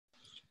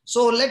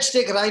So let's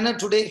take Rainer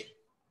today.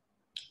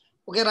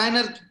 Okay,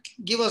 Rainer,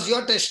 give us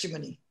your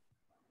testimony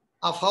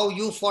of how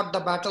you fought the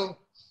battle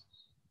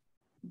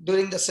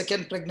during the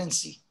second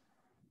pregnancy.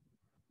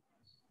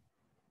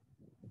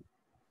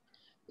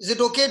 Is it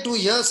okay to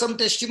hear some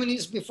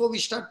testimonies before we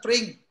start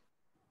praying?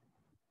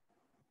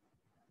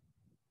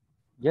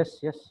 Yes,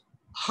 yes.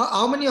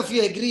 How many of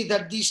you agree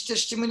that these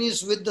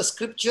testimonies with the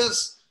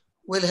scriptures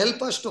will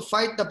help us to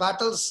fight the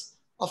battles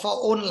of our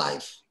own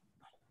life?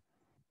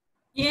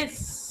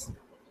 Yes.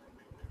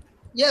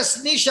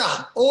 Yes,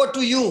 Nisha, over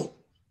to you.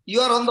 You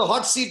are on the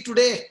hot seat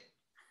today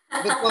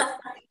because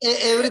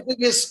everything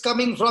is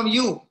coming from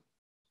you.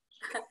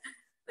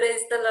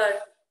 Praise the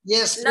Lord.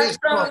 Yes, not praise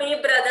from God. me,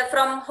 brother,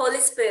 from Holy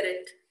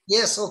Spirit.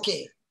 Yes,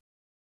 okay.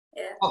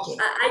 Yeah. Okay.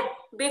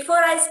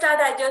 Before I start,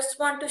 I just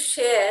want to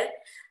share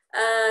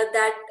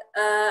that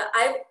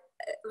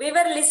we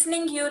were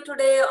listening you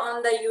today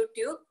on the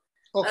YouTube.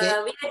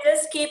 Okay. We are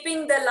just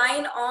keeping the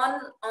line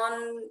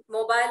on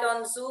mobile,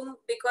 on Zoom,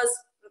 because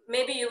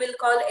maybe you will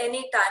call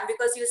any time,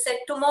 because you said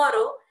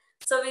tomorrow.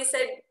 So we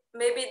said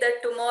maybe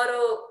that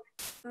tomorrow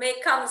may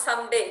come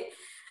someday.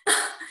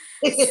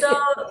 So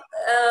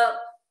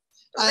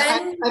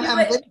I'm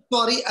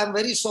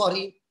very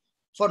sorry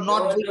for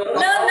not being. No,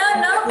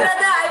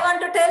 brother. I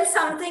want to tell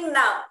something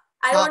now.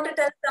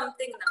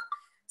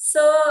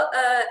 So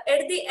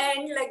at the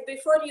end, like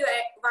before you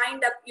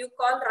wind up, you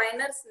call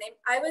Rainer's name.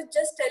 I was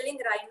just telling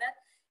Rainer,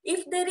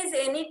 if there is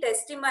any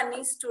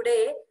testimonies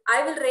today,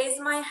 I will raise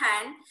my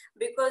hand,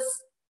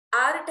 because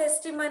our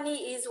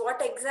testimony is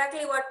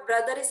exactly what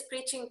brother is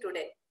preaching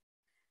today.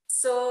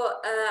 So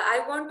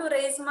I want to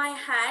raise my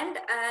hand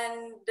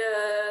and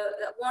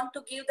want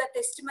to give the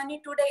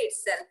testimony today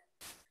itself.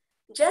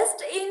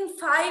 Just in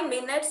 5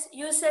 minutes,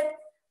 you said,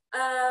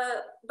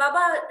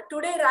 Baba,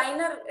 today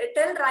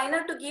tell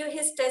Rainer to give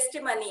his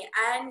testimony.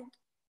 And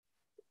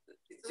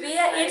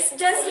it's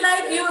just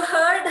like you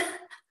heard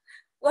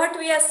what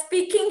we are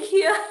speaking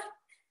here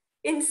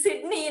in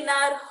Sydney, in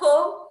our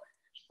home,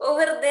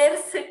 over there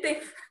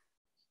sitting.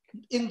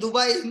 In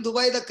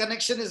Dubai, the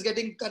connection is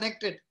getting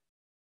connected.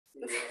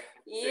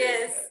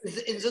 Yes.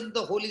 Isn't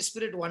the Holy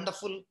Spirit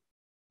wonderful?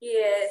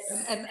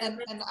 Yes.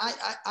 And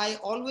I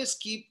always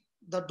keep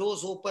the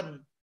doors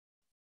open.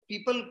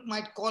 People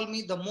might call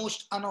me the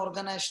most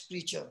unorganized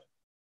preacher,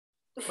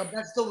 but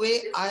that's the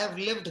way I have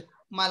lived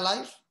my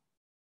life,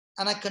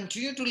 and I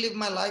continue to live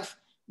my life,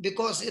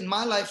 because in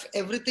my life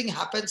everything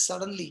happens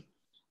suddenly,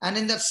 and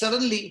in that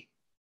suddenly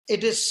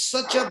it is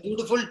such a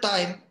beautiful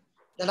time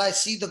that I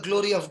see the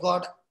glory of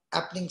God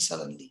happening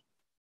suddenly.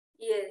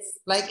 Yes.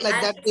 Like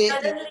that day,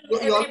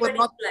 you all were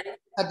not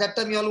at that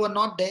time. You all were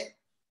not there.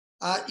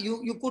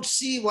 You could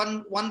see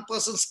one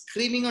person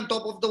screaming on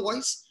top of the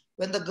voice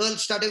when the girl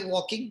started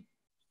walking.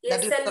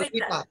 Yes, that is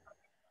Salvita.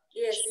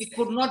 Yes. She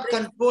could not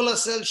control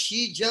herself.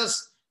 She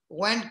just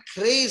went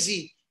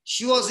crazy.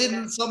 She was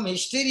in some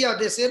hysteria.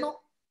 They say no,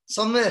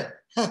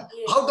 somewhere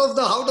out of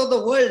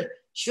the world.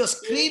 She was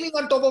screaming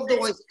on top of the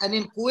voice. And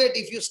in Kuwait,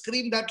 if you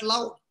scream that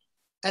loud,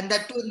 and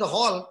that too in the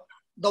hall,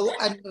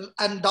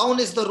 and down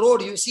is the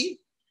road. You see.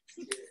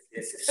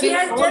 She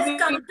has just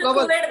come to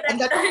Kuwait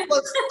that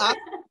time.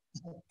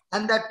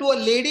 And that too a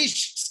lady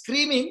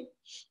screaming,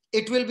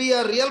 it will be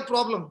a real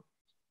problem.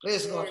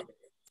 Praise God.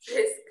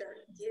 Praise God.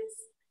 Yes.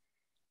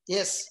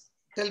 Yes.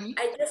 Tell me.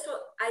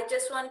 I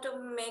just want to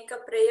make a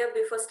prayer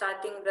before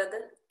starting,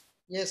 brother.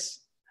 Yes.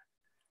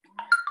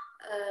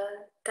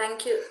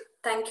 Thank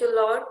you,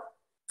 Lord,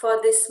 for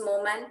this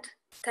moment.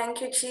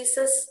 Thank you,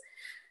 Jesus.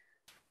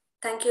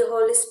 Thank you,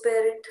 Holy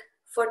Spirit,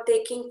 for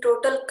taking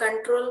total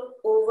control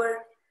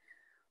over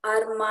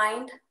our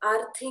mind,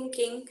 our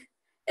thinking,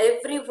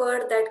 every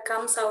word that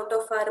comes out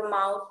of our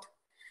mouth,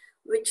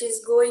 which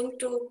is going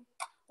to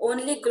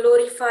only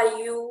glorify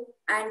you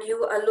and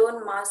you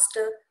alone,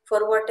 Master,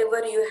 for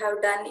whatever you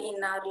have done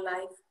in our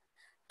life.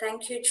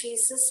 Thank you,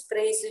 Jesus.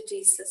 Praise you,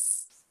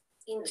 Jesus.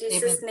 In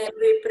Jesus' name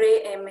we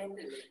pray. Amen.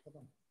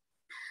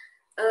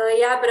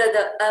 Yeah,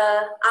 brother.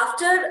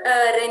 After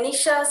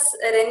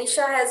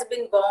Renisha has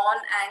been born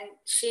and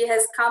she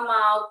has come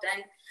out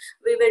and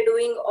we were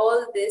doing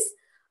all this,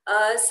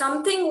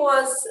 something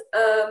was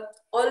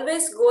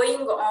always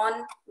going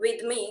on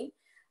with me,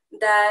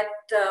 that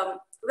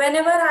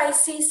whenever I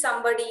see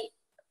somebody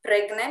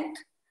pregnant,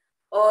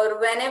 or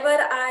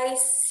whenever I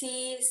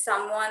see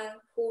someone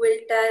who will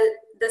tell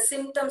the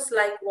symptoms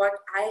like what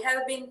I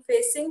have been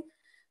facing,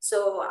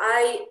 so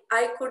I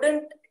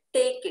couldn't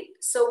take it.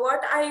 So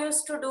what I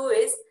used to do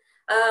is,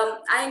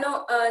 I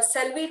know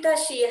Selvita,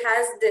 she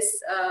has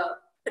this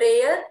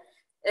prayer.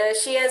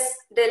 She has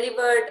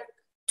delivered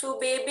 2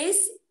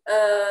 babies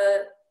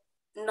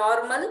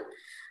normal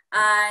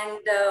and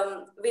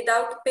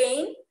without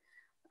pain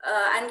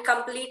and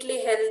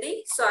completely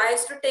healthy. So I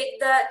used to take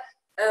the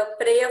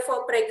prayer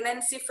for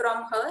pregnancy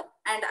from her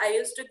and I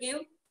used to give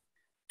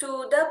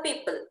to the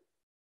people.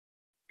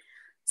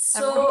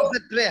 So and what is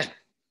the prayer?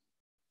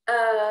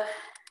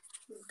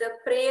 The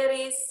prayer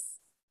is,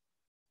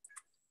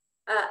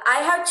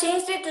 I have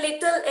changed it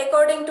little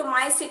according to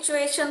my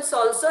situations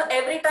also.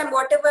 Every time,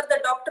 whatever the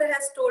doctor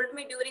has told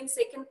me during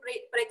second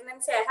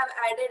pregnancy, I have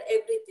added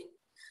everything.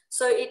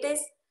 So it is,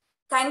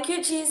 thank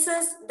you,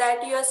 Jesus,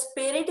 that your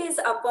spirit is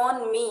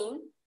upon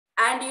me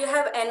and you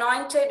have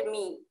anointed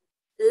me,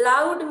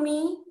 loved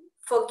me,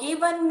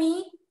 forgiven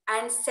me,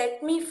 and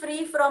set me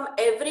free from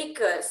every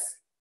curse.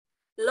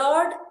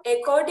 Lord,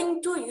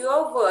 according to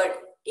your word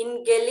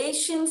in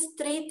Galatians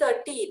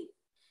 3:13,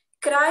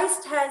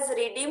 Christ has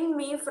redeemed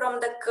me from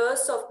the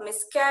curse of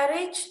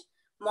miscarriage,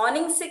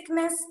 morning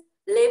sickness,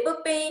 labor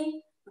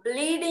pain,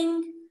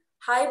 bleeding,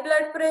 high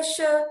blood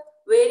pressure,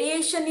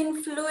 variation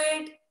in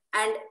fluid,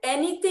 and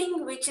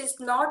anything which is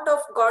not of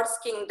God's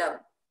kingdom.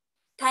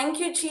 Thank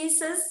you,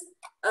 Jesus.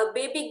 A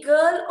baby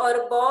girl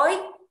or boy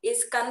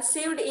is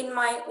conceived in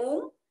my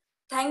womb.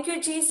 Thank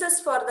you, Jesus,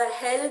 for the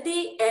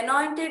healthy,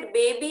 anointed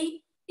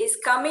baby is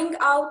coming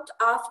out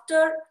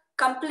after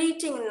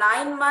completing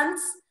 9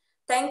 months.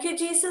 Thank you,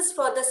 Jesus,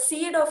 for the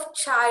seed of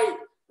child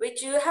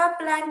which you have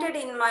planted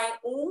in my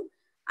womb,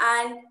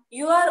 and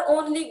you are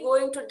only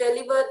going to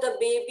deliver the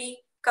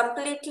baby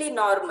completely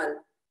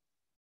normal.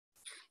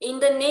 In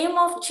the name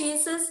of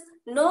Jesus,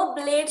 no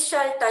blade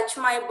shall touch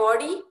my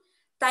body.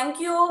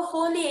 Thank you, O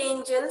holy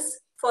angels,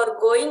 for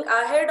going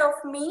ahead of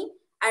me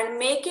and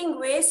making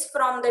ways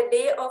from the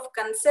day of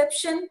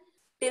conception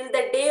till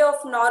the day of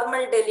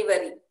normal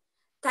delivery.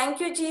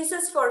 Thank you,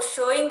 Jesus, for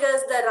showing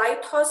us the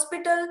right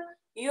hospital,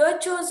 your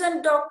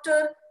chosen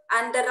doctor,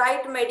 and the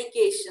right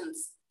medications.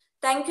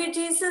 Thank you,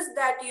 Jesus,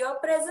 that your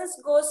presence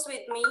goes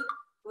with me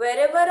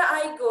wherever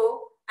I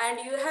go, and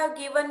you have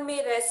given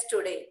me rest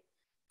today.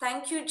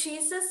 Thank you,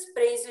 Jesus.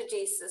 Praise you,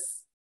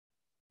 Jesus.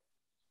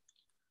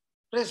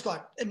 Praise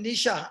God.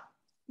 Nisha,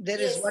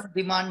 there is Yes. one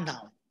demand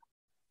now.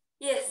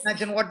 Yes.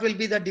 Imagine what will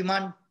be the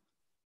demand.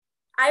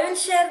 I will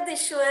share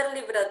this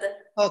surely, brother.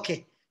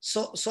 Okay.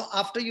 So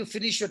after you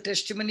finish your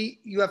testimony,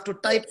 you have to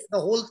type Yes. the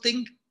whole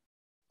thing,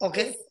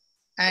 okay, Yes.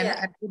 and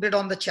Yeah. put it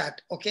on the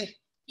chat, okay?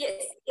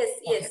 Yes. Yes.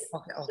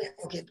 Okay, Yes.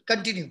 okay.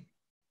 Continue.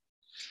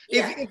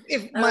 Yeah.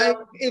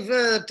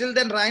 If till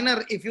then,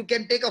 Rainer, if you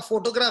can take a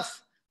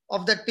photograph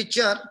of that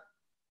picture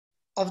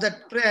of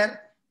that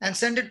prayer and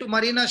send it to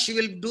Marina, she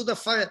will do the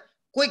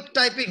quick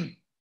typing.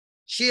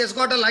 She has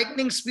got a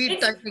lightning speed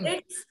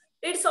typing.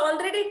 It's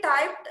already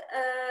typed.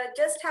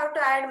 Just have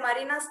to add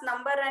Marina's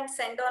number and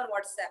send on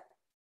WhatsApp.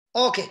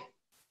 Okay.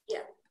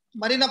 Yeah.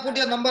 Marina, put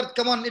your number.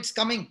 Come on, it's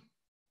coming.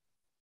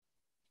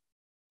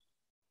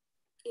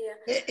 Yeah.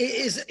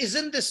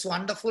 Isn't this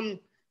wonderful?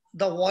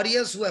 The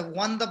warriors who have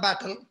won the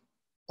battle,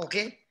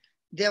 okay,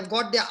 they have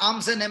got their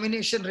arms and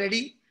ammunition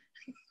ready,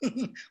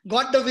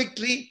 got the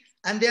victory,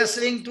 and they are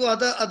saying to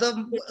other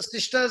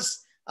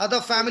sisters,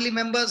 other family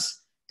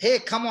members, hey,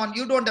 come on,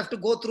 you don't have to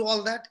go through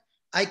all that.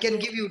 I can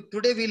give you.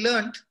 Today we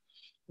learned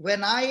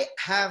when I'm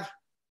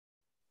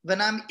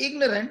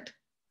ignorant,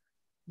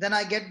 then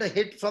I get the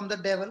hit from the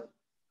devil,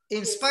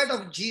 in spite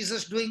of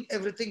Jesus doing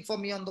everything for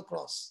me on the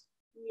cross.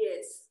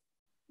 Yes.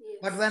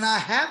 But when I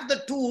have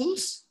the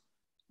tools,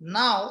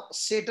 now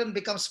Satan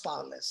becomes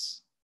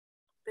powerless.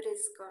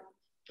 Praise God.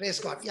 Praise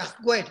God. Yeah,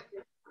 go ahead.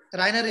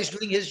 Rainer is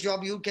doing his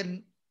job. You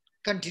can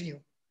continue.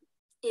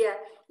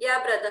 Yeah,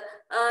 brother.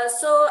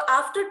 So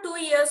after 2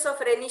 years of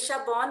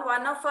Renisha born,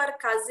 one of our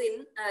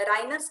cousin,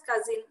 Rainer's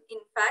cousin, in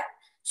fact,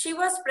 she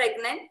was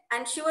pregnant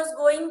and she was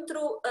going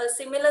through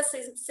similar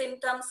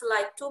symptoms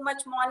like too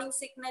much morning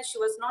sickness. She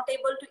was not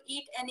able to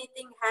eat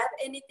anything, have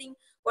anything,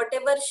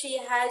 whatever she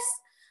has.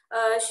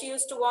 She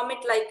used to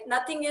vomit, like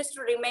nothing used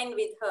to remain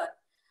with her.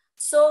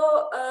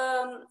 So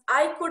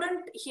I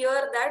couldn't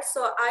hear that.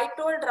 So I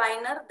told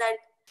Rainer that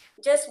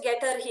just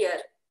get her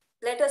here.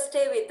 Let her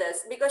stay with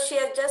us, because she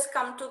has just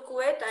come to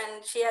Kuwait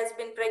and she has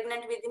been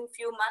pregnant within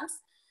few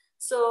months.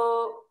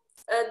 So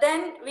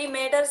then we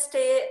made her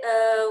stay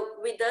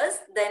with us.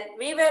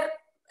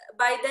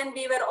 By then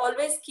we were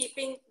always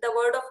keeping the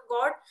word of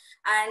God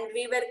and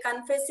we were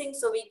confessing.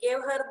 So we gave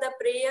her the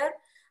prayer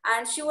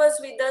and she was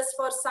with us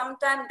for some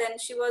time. Then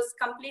she was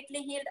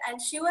completely healed and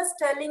she was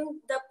telling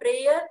the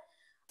prayer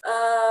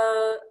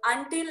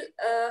until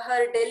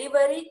her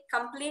delivery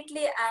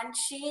completely, and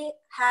she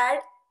had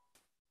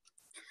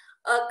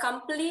a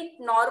complete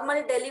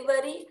normal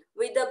delivery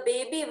with a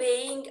baby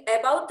weighing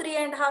about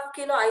 3.5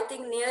 kilo, I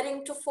think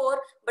nearing to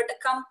 4, but a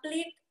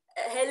complete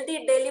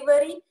healthy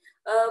delivery.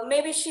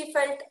 Maybe she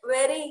felt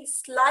very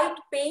slight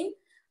pain,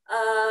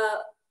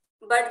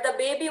 but the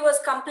baby was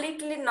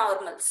completely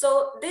normal.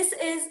 So this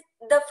is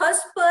the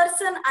first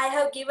person I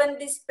have given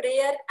this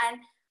prayer, and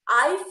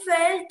I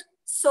felt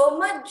so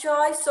much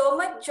joy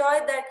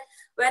that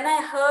when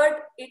I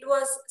heard it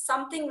was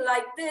something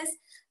like this,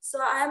 so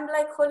I am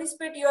like, Holy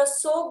Spirit, you are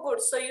so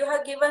good. So you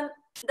have given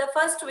the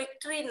first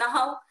victory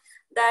now,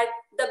 that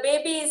the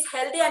baby is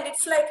healthy, and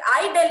it's like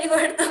I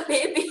delivered the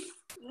baby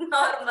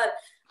normal.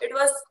 It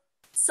was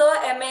so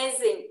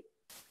amazing.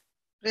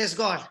 Praise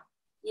God.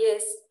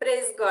 Yes,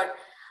 praise God.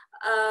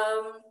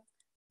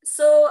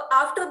 So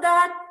after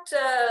that,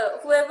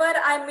 whoever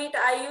I meet,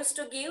 I used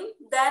to give.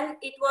 Then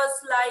it was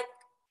like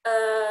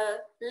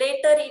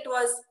later it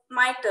was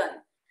my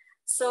turn.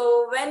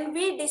 So when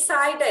we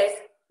decided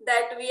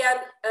that we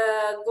are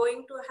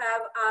going to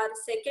have our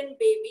second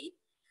baby,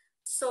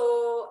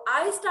 so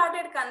I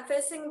started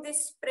confessing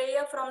this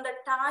prayer from the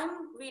time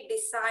we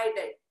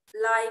decided,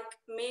 like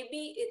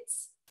maybe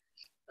it's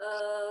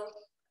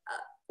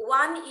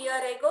 1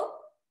 year ago.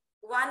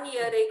 1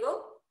 year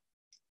ago.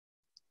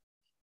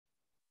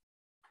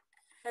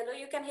 Hello,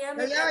 you can hear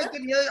me? Yeah,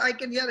 I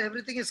can hear.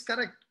 Everything is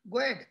correct. Go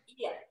ahead.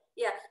 Yeah.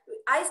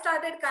 I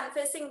started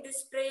confessing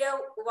this prayer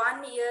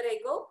 1 year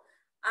ago,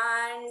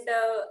 and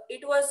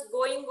it was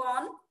going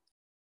on.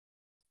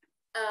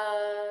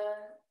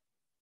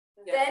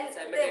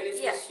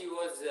 Simultaneously, she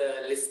was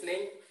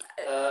listening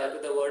to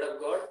the word of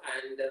God,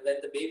 and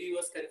when the baby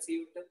was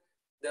conceived,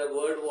 the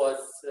word was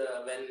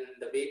when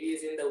the baby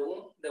is in the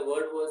womb,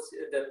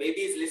 the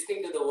baby is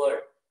listening to the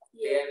word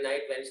day and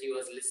night when she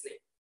was listening.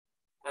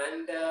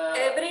 And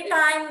every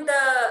time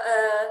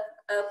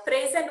the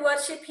praise and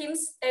worship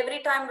hymns, every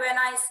time when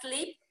I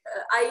sleep,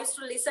 I used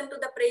to listen to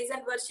the praise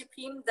and worship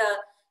hymn,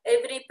 the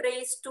every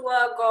praise to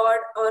our God,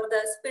 or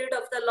the Spirit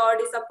of the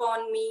Lord is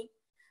upon me,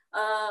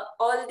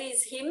 all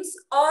these hymns,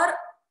 or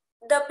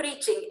the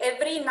preaching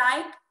every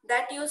night.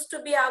 That used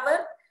to be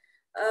our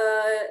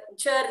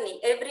journey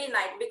every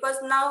night,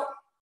 because now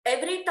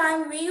every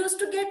time we used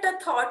to get a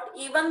thought,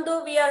 even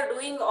though we are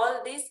doing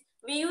all this,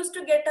 we used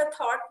to get a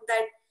thought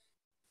that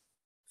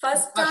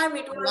first time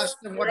it was last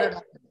time what had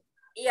happened.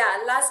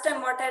 Yeah, last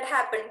time what had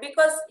happened,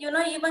 because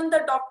even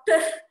the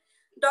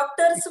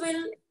doctors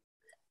will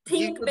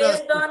think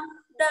based on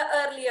the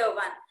earlier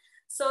one.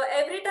 So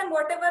every time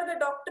whatever the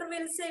doctor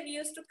will say, we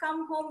used to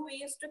come home, we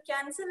used to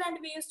cancel, and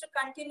we used to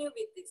continue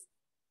with this.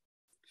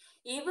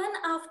 Even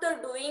after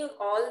doing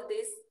all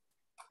this,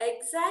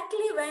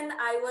 exactly when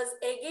I was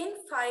again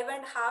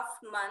 5.5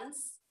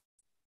 months,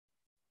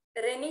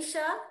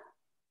 Renisha,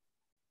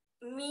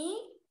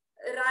 me,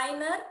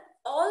 Rainer,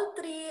 all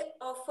three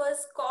of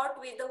us caught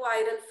with the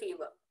viral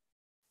fever.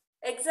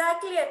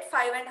 Exactly at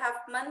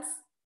 5.5 months,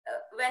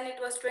 when it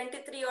was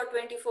 23 or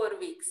 24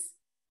 weeks.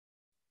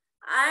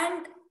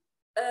 And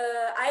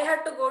I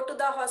had to go to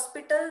the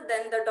hospital.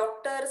 Then the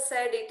doctor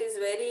said it is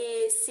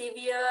very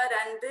severe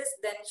and this.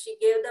 Then she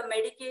gave the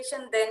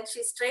medication. Then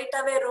she straight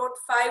away wrote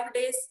 5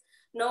 days,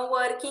 no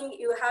working,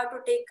 you have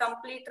to take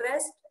complete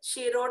rest.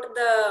 She wrote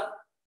the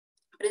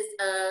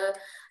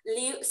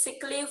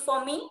sick leave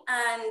for me,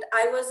 and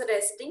I was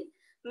resting.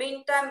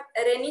 Meantime,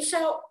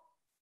 Renisha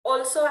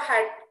also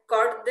had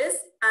got this,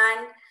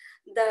 and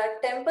the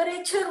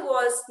temperature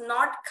was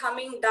not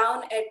coming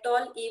down at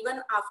all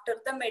even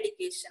after the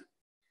medication.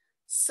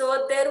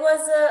 So there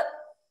was a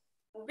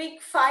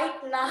big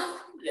fight now.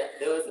 Yeah,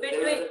 there was a big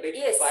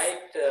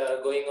fight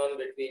going on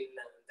between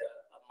the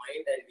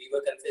mind, and we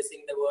were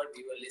confessing the word,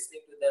 we were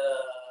listening to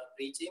the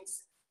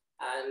preachings,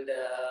 and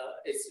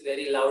it's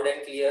very loud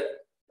and clear.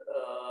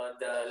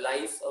 The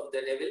lies of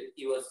the devil,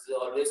 he was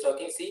always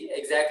talking, see,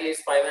 exactly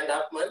it's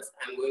 5.5 months,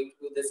 I'm going to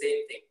do the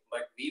same thing.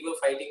 But we were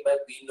fighting back,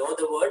 we know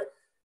the word,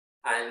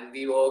 and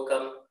we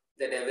overcome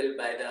the devil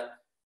by the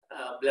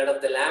blood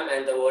of the Lamb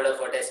and the word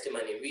of our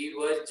testimony. We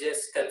were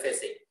just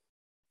confessing.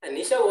 And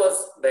Nisha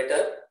was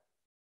better,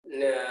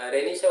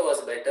 Renisha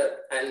was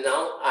better, and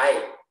now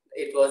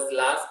it was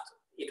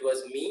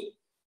me,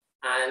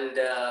 and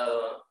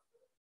the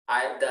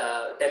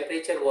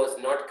temperature was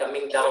not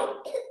coming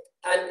down.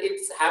 And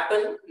it's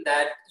happened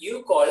that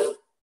you called,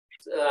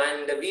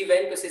 and we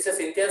went to Sister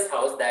Cynthia's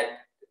house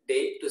that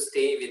day to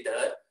stay with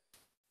her.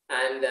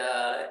 And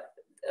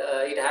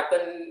it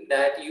happened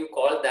that you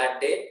called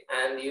that day,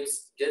 and you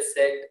just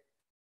said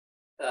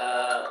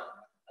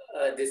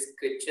this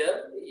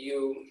scripture.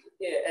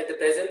 At the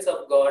presence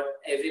of God,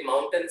 every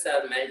mountains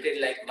are melted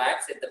like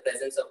wax at the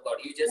presence of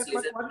God. You just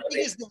listen.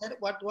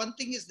 One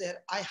thing is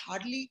there. I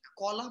hardly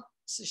call up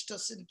Sister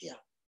Cynthia.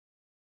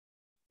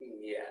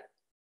 Yeah.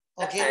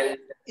 Okay, and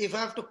if I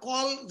have to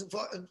call,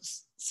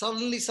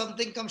 suddenly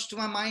something comes to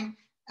my mind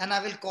and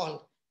I will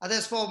call.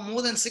 Others, for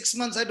more than 6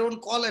 months, I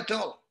don't call at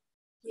all.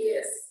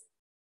 Yes.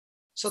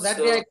 So that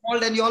day I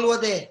called and you all were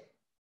there.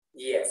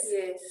 Yes.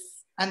 Yes.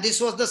 And this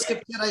was the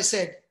scripture I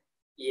said.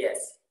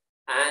 Yes.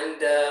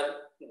 And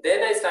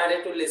then I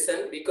started to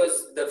listen,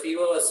 because the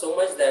fever was so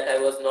much that I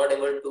was not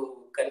able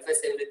to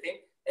confess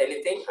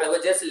anything. I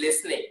was just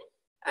listening.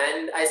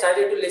 And I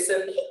started to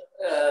listen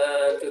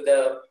to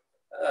the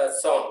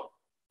song.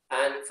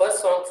 And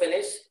first song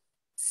finished,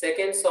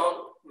 second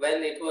song,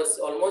 when it was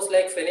almost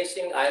like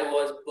finishing, I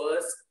was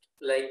burst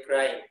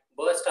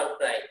out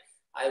crying.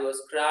 I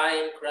was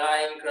crying,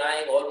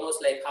 almost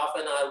like half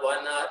an hour,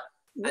 1 hour.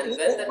 And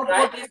when the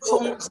cry is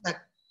over,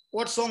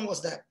 what song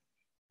was that?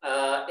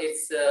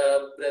 It's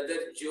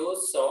Brother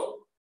Joe's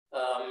song,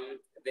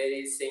 where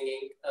he's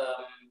singing.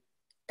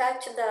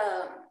 Touch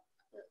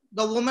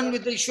the woman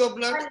with the issue of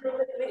blood?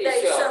 With the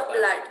issue of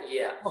blood.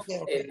 Yeah.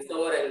 Okay. In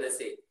Sower and the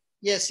Sea.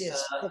 Yes.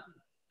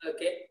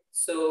 Okay.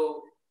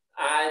 So,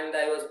 and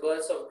I was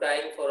burst of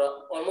crying for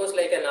almost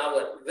like an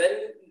hour.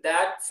 When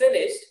that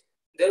finished,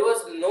 there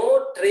was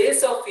no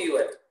trace of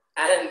fever,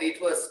 and it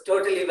was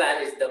totally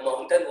vanished. The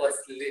mountain was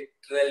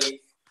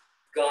literally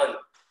gone.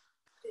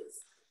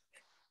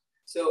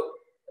 So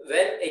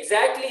when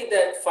exactly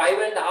that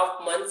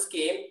 5.5 months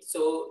came,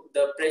 so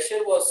the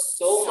pressure was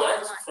so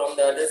much from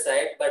the other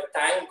side, but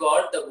thank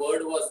God the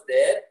word was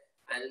there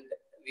and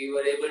we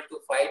were able to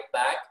fight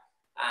back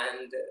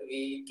and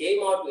we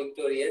came out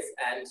victorious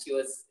and she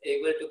was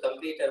able to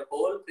complete her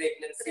whole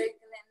pregnancy.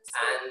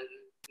 And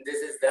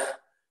this is the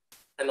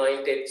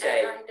anointed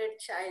child.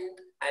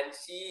 And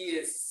she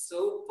is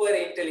super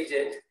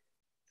intelligent,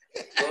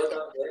 both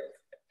of them.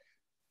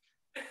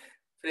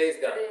 Praise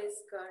God.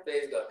 Praise God.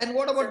 Praise God. And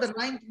what about the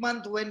 9th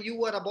month when you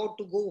were about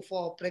to go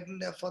for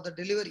the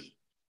delivery?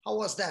 How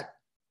was that?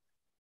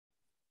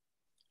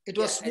 It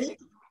was smooth?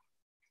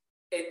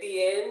 At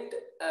the end,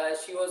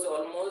 she was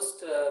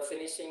almost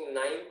finishing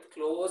 9th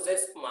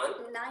closest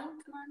month.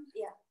 9th month,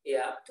 yeah.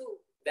 Yeah. 2.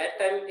 That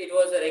time it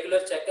was a regular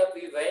checkup.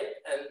 We went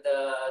and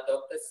the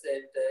doctor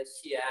said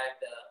she had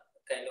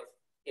kind of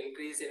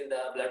increase in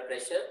the blood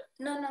pressure.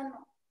 No.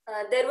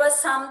 There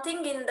was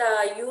something in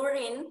the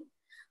urine.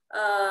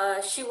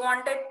 She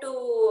wanted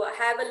to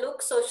have a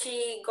look, so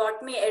she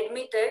got me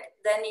admitted.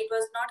 Then it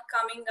was not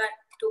coming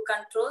to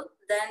control.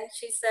 Then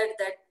she said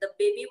that the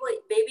baby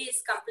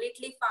is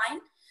completely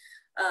fine.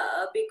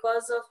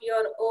 Because of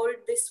your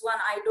this one,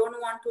 I don't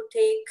want to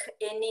take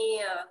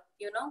any,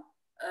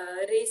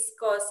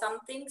 risk or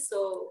something.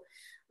 So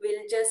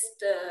we'll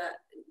just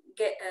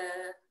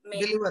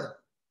Deliver.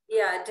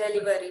 Yeah,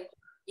 delivery.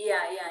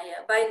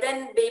 Yeah. By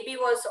then, baby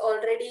was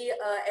already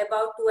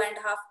about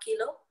 2.5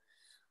 kilo,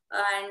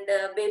 and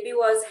baby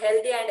was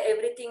healthy and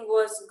everything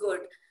was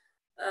good.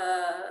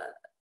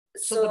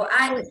 So the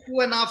baby was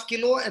 2.5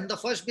 kilo and the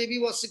first baby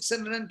was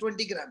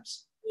 620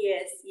 grams.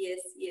 Yes.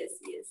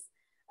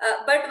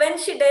 But when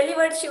she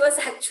delivered, she was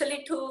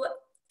actually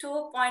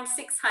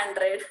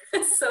 2.600.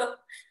 So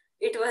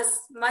it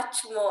was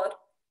much more.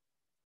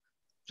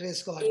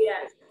 Praise God.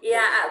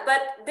 Yeah.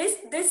 But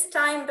this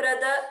time,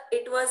 brother,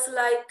 it was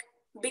like,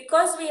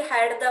 because we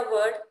had the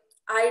word,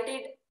 I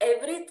did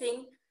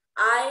everything.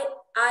 I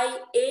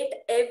ate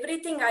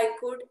everything I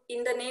could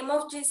in the name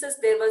of Jesus.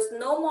 There was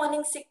no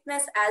morning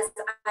sickness, as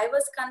I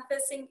was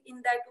confessing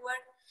in that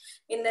word.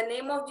 In the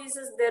name of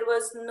Jesus, there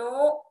was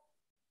no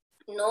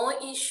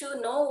issue,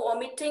 no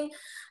vomiting.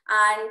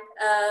 And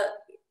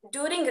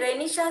during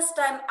Renisha's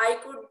time, I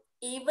could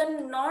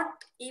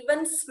not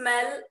even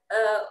smell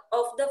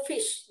of the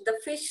fish. The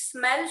fish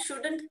smell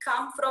shouldn't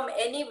come from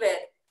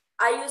anywhere.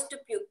 I used to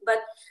puke,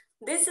 but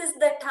this is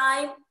the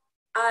time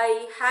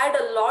I had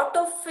a lot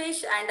of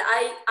fish, and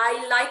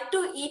I like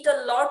to eat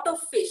a lot of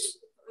fish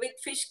with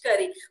fish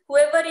curry.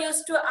 Whoever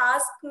used to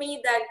ask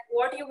me that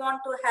what you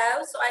want to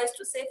have, so I used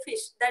to say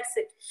fish, that's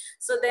it.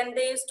 So then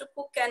they used to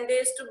cook and they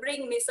used to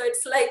bring me. So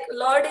it's like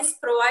Lord is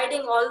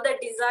providing all the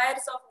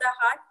desires of the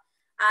heart.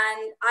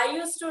 And I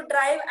used to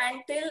drive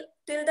until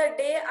the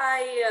day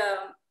I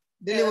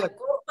go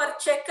for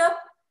checkup.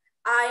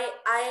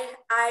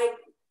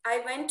 I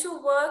went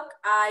to work,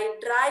 I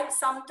drive.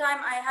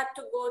 Sometime I had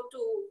to go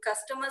to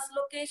customer's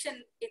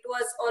location. It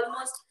was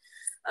almost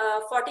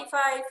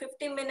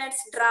 45-50 minutes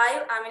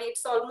drive. I mean,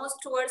 it's almost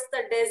towards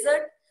the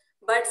desert,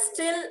 but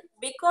still,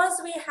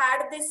 because we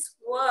had this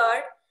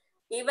word,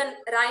 even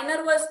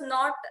Rainer was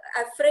not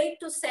afraid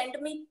to send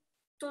me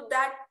to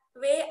that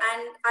way,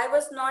 and I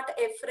was not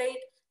afraid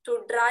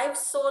to drive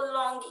so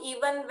long,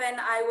 even when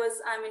I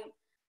was,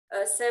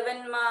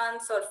 7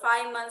 months or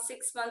 5 months,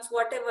 6 months,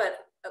 whatever.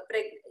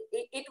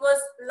 It was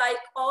like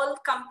all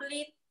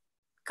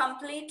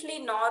completely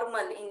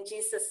normal in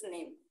Jesus'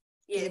 name.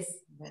 Yes.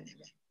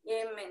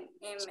 Amen.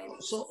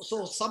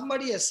 So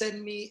somebody has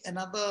sent me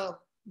another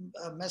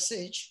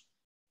message.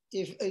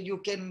 If you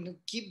can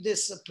keep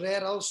this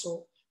prayer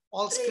also,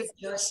 all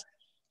scriptures.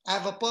 I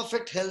have a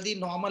perfect, healthy,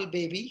 normal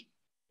baby.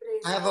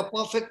 I have a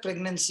perfect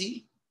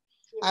pregnancy.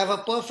 I have a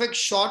perfect,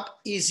 short,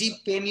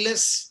 easy,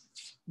 painless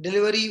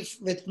delivery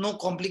with no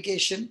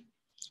complication.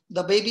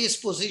 The baby is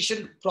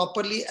positioned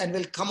properly and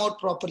will come out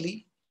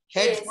properly.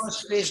 Head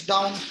first, face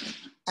down,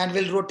 and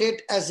will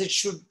rotate as it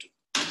should.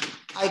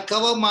 I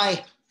cover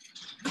my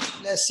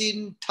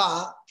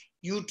placenta,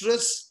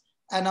 uterus,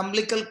 and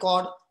umbilical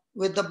cord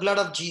with the blood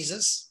of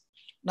Jesus.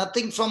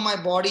 Nothing from my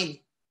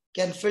body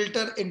can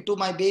filter into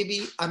my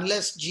baby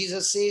unless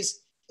Jesus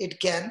says it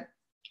can.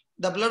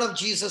 The blood of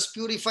Jesus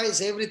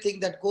purifies everything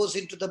that goes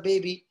into the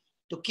baby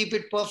to keep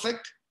it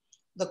perfect.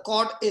 The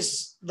cord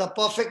is the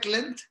perfect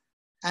length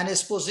and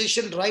is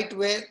positioned right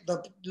where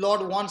the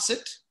Lord wants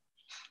it.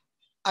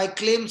 I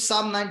claim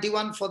Psalm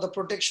 91 for the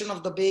protection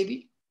of the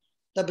baby.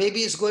 The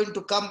baby is going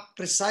to come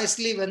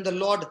precisely when the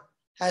Lord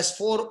has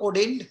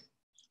foreordained.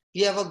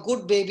 We have a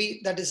good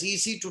baby that is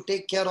easy to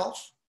take care of.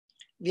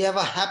 We have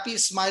a happy,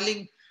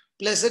 smiling,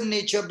 pleasant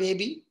nature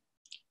baby.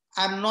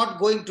 I'm not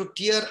going to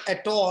tear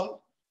at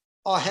all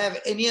or have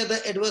any other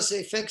adverse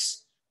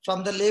effects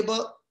from the labor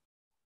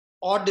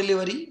or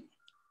delivery.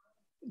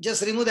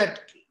 Just remove that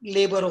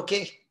labor,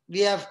 okay? We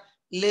have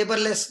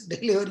laborless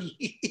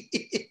delivery.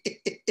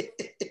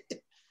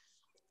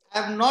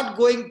 I'm not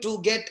going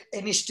to get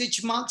any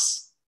stitch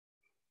marks,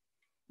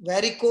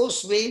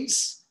 varicose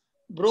veins,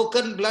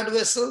 broken blood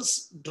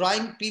vessels,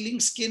 drying, peeling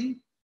skin,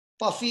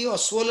 puffy or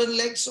swollen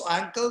legs or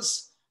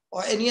ankles,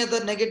 or any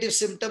other negative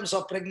symptoms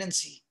of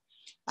pregnancy.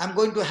 I'm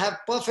going to have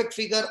perfect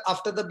figure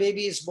after the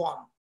baby is born.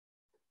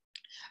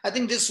 I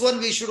think this one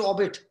we should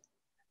orbit.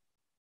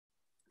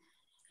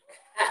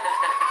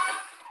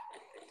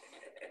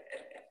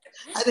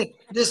 I think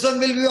this one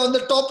will be on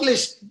the top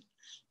list.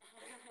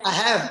 I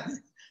have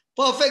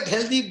perfect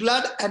healthy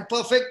blood and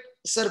perfect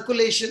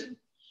circulation.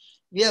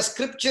 We are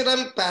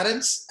scriptural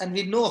parents and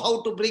we know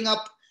how to bring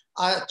up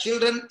our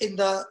children in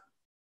the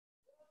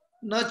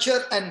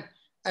nurture and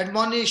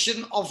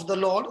admonition of the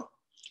Lord.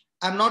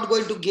 I'm not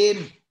going to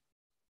gain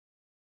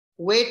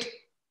weight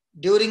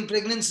during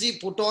pregnancy,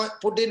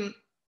 put in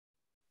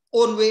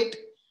own weight.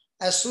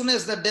 As soon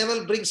as the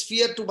devil brings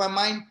fear to my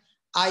mind,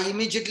 I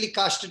immediately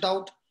cast it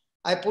out.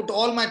 I put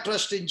all my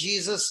trust in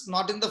Jesus,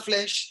 not in the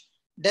flesh.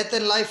 Death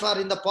and life are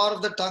in the power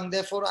of the tongue.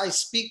 Therefore, I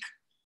speak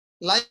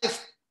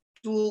life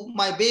to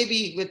my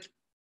baby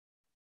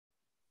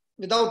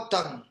without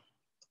tongue.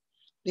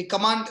 We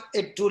command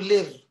it to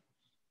live.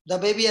 The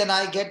baby and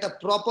I get a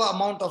proper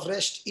amount of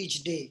rest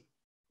each day.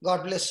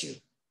 God bless you.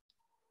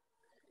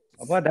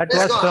 Papa, that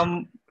Praise was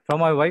God. from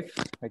my wife.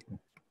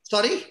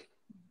 Sorry?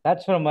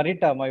 That's from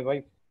Marita, my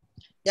wife.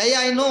 Yeah,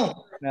 I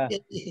know. Yeah.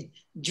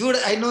 Jude,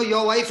 I know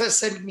your wife has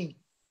sent me.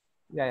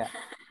 Yeah.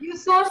 You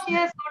saw she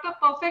has got a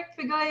perfect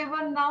figure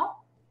even now.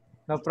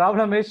 The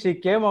problem is she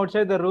came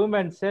outside the room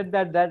and said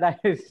that I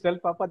tell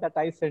Papa that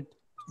I sent.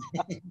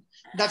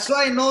 That's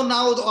why I know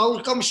now how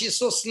come she's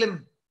so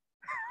slim.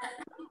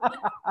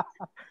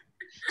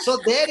 So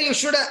there you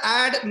should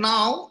add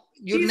now.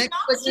 She's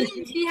not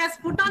slim, she has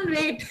put on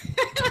weight.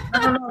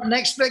 No.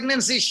 Next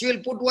pregnancy, she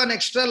will put one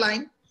extra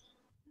line.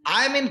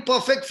 I'm in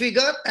perfect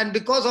figure, and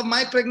because of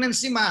my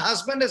pregnancy, my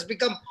husband has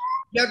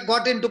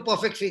got into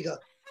perfect figure.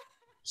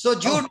 So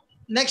Jude,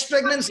 next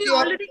pregnancy, you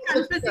already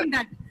confessing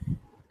that.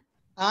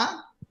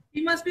 Huh?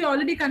 He must be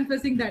already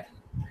confessing that.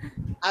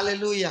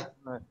 Hallelujah.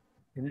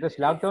 In this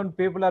lockdown,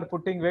 people are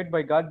putting weight.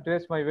 By God's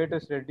grace, my weight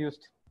is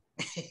reduced.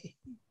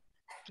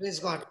 Praise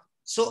God.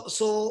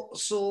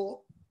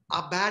 So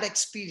a bad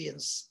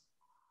experience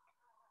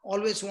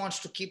always wants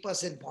to keep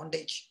us in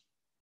bondage.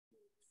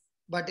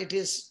 But it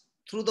is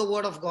through the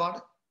word of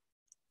God.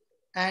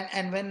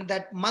 And when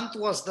that month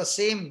was the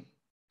same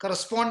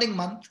corresponding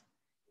month,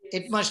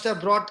 it must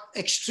have brought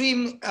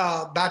extreme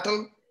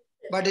battle.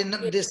 But in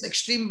this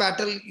extreme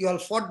battle, you all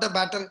fought the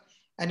battle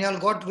and you all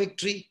got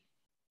victory.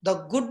 The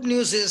good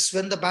news is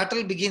when the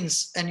battle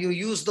begins and you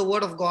use the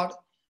word of God,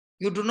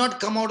 you do not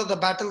come out of the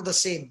battle the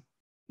same.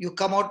 You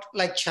come out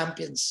like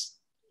champions.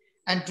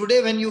 And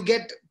today when you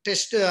get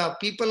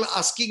people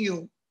asking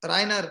you,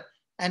 Rainer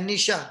and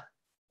Nisha,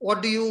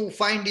 what do you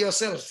find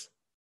yourself?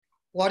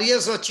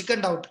 Warriors or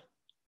chickened out?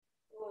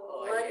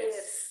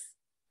 Warriors.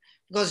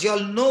 Because you all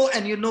know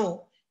and you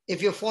know,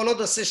 if you follow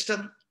the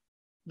system,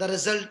 the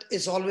result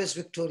is always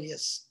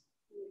victorious.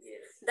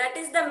 That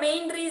is the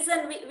main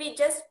reason we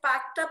just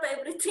packed up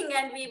everything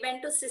and we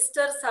went to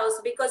sister's house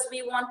because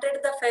we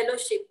wanted the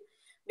fellowship.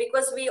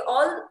 Because we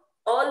all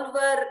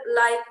were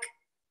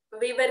like,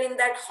 we were in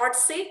that hot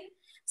seat.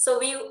 So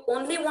we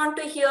only want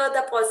to hear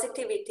the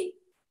positivity.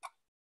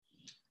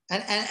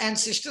 And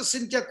Sister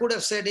Cynthia could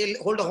have said, hey,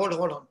 hold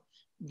on.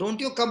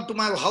 Don't you come to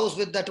my house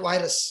with that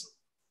virus.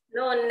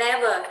 No,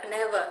 never.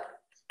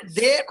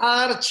 They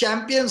are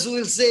champions who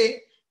will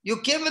say, you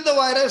came with the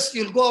virus,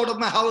 you'll go out of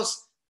my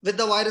house with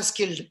the virus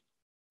killed.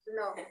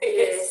 No.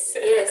 Yes.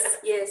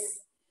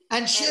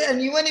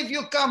 And even if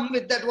you come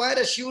with that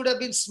virus, she would have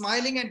been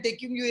smiling and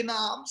taking you in her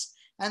arms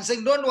and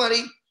saying, don't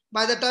worry,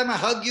 by the time I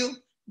hug you,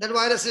 that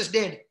virus is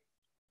dead.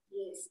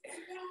 Yes.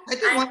 I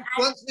think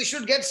once we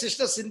should get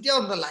Sister Cynthia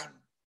on the line.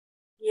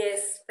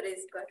 Yes,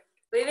 praise God.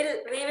 We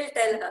will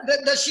tell her.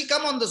 Does she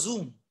come on the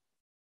Zoom?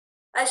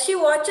 She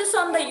watches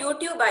on the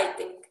YouTube, I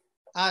think.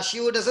 She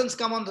doesn't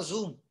come on the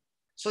Zoom.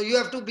 So you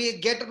have to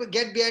get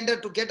behind her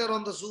to get her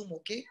on the Zoom,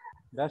 okay?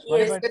 That's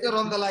get her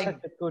on the line.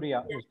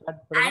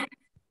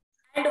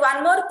 And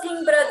one more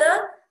thing,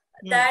 brother,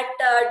 that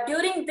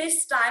during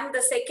this time,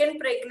 the second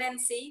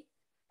pregnancy,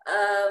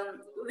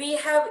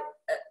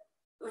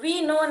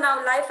 we know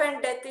now life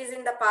and death is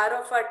in the power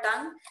of our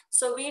tongue.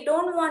 So we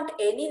don't want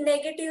any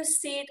negative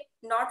seed,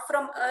 not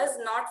from us,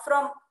 not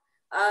from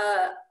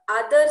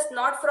others,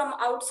 not from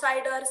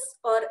outsiders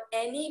or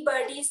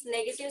anybody's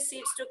negative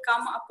seeds to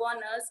come upon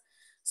us.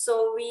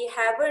 So we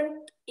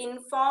haven't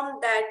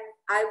informed that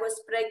I was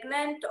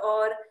pregnant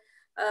or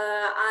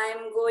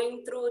I'm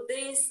going through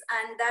this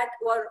and that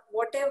or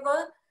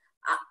whatever,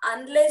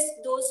 unless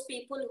those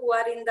people who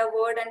are in the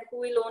word and who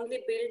will only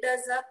build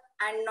us up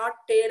and not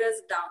tear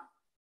us down.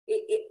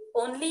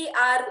 Only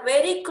our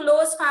very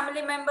close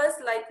family members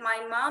like my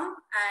mom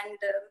and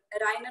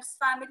Rainer's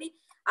family.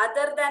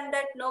 Other than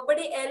that,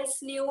 nobody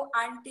else knew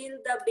until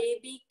the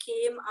baby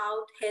came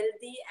out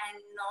healthy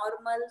and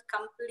normal,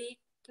 completely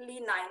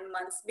 9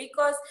 months,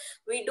 because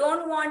we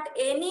don't want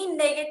any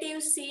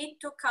negative seed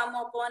to come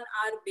upon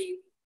our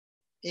baby.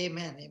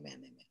 Amen.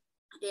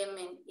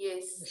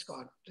 Yes. Praise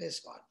God.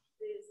 Praise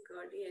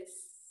God, yes.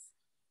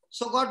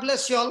 So God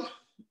bless you all.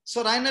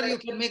 So Rainer, you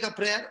can make a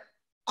prayer.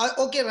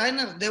 Okay,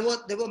 Rainer, there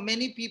were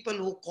many people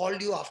who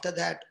called you after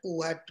that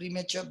who had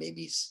premature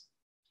babies.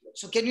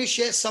 So can you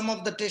share some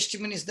of the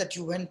testimonies that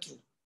you went through?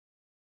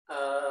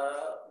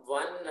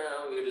 One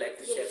we would like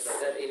to share,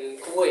 brother. In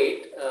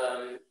Kuwait,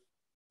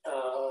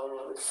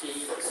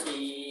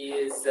 she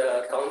is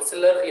a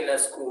counselor in a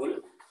school,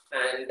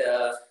 and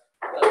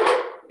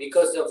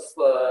because of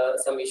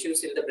some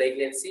issues in the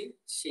pregnancy,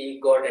 she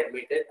got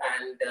admitted,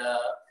 and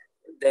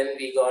then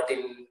we got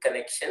in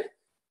connection.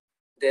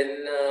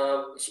 Then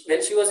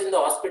when she was in the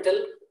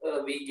hospital,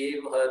 we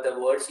gave her the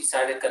word. She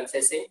started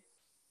confessing.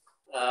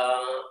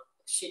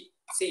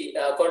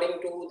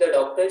 According to the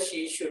doctor,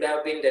 she should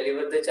have been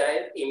delivered the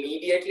child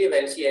immediately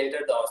when she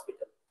entered the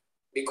hospital.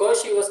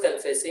 Because she was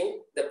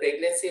confessing, the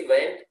pregnancy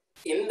went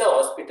in the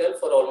hospital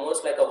for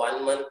almost like a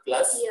 1 month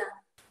plus. Yeah.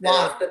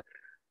 Wow.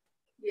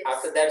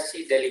 After that,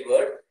 she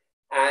delivered,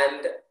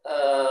 and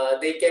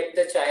they kept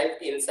the child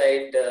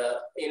inside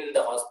in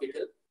the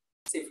hospital.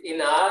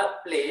 In our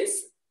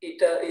place,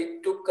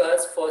 it took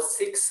us for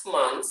 6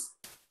 months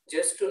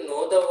just to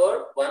know the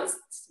word. Once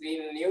we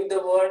knew the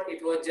word,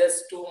 it was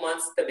just 2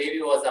 months, the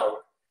baby was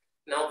out.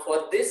 Now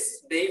for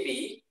this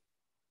baby,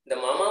 the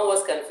mama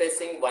was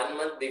confessing 1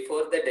 month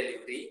before the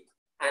delivery,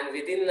 and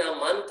within a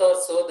month or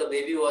so, the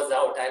baby was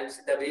out, and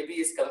the baby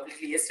is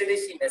completely, yesterday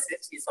she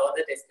messaged, she saw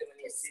the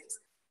testimony since,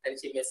 and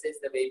she messaged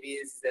the baby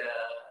is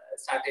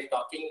started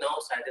talking now,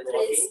 started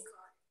walking.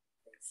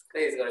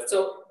 Praise God.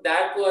 So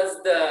that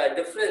was the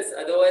difference.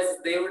 Otherwise,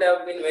 they would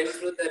have been went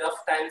through the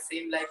rough time,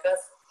 same like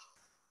us.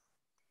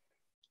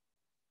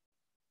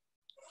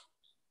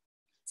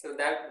 So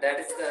that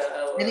is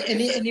the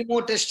any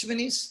more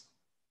testimonies?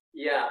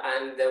 Yeah,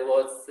 and there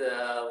was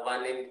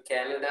one in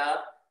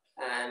Canada,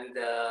 and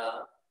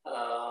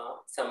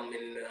some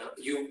in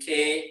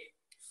UK,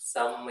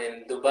 some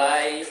in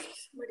Dubai,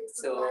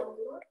 so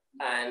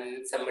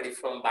and somebody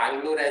from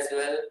Bangalore as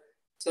well.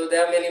 So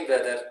there are many,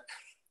 brother.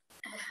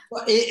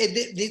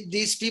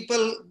 These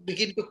people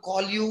begin to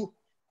call you,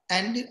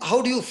 and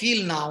how do you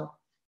feel now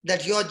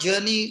that your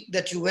journey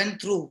that you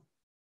went through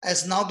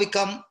has now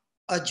become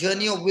a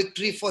journey of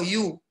victory for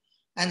you,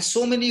 and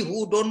so many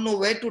who don't know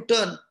where to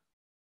turn,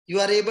 you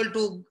are able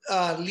to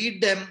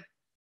lead them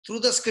through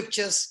the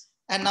scriptures,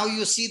 and now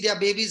you see their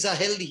babies are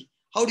healthy.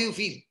 How do you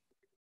feel?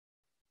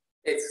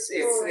 It's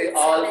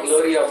all amazing.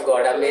 Glory of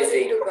God,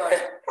 amazing.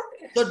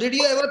 So did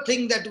you ever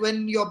think that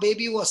when your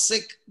baby was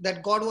sick,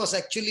 that God was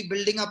actually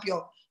building up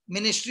your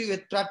ministry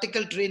with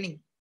practical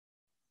training?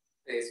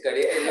 Praise God.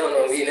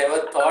 No, we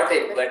never thought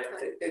it, but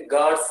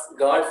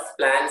God's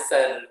plans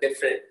are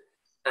different,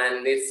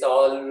 and it's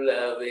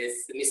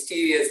always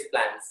mysterious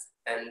plans,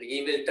 and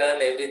He will turn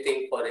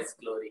everything for His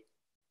glory.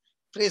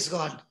 Praise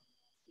God.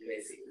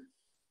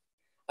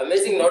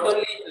 Amazing. Not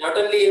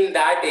only in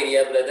that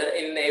area, brother.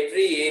 In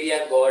every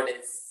area, God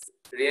is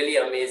really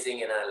amazing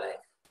in our life.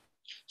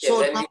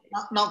 So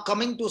now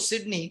coming to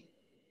Sydney,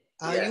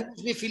 Yeah. you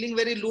must be feeling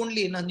very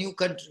lonely in a new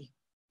country.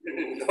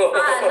 No.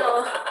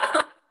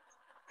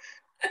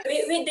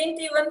 we didn't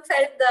even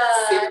felt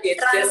the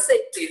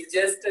transit. It's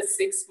just a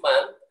 6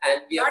 month,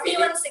 and we are not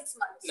feeling, even 6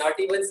 months. Not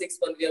even 6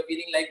 months. We are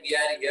feeling like we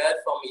are here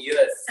from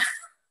years.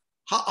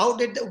 How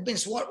did that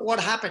means? What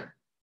happened?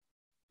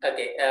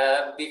 Okay,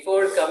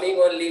 before coming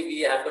only,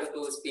 we happened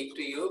to speak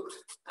to you,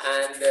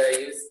 and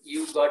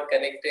you got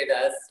connected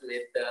us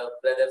with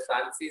Brother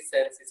Francis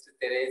and Sister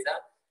Teresa,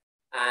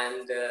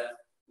 and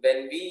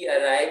when we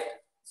arrived,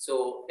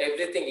 so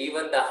everything,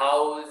 even the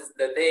house,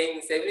 the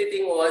things,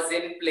 everything was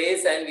in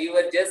place, and we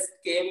were just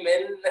came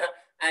in,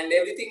 and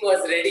everything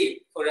was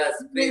ready for us.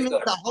 Praise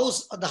God.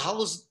 The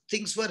house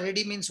things were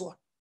ready means what?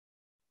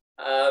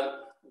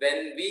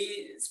 When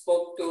we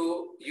spoke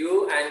to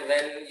you, and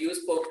when you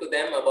spoke to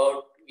them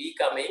about we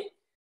coming,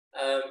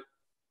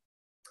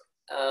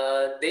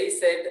 they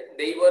said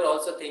they were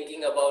also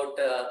thinking about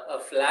a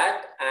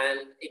flat, and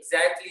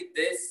exactly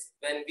this,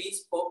 when we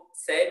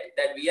said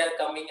that we are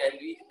coming, and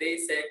they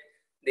said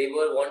they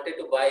were wanted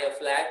to buy a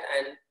flat,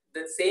 and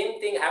the same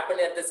thing happened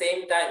at the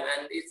same time,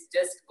 and it's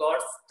just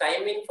God's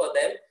timing for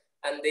them,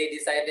 and they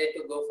decided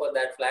to go for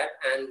that flat.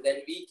 And when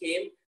we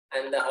came,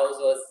 and the house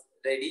was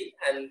ready,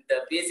 and the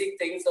basic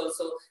things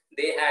also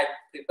they had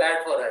prepared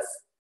for us,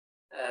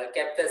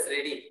 kept us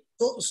ready.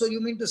 So you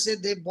mean to say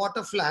they bought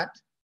a flat?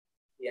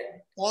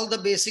 Yeah. All the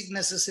basic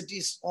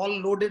necessities all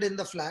loaded in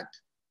the flat.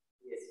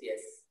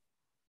 Yes.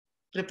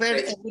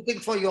 Prepared everything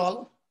for you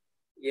all.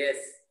 Yes.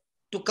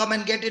 To come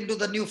and get into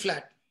the new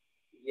flat.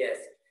 Yes.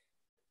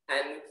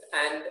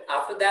 And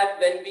after that,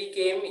 when we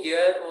came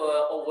here,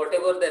 or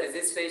whatever the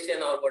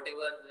registration or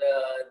whatever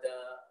the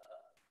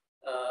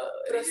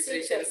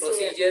registration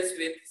procedures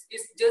with,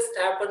 it just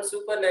happened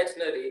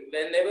supernaturally.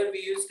 Whenever we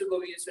used to go,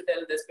 we used to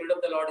tell the Spirit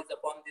of the Lord is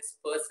upon this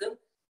person,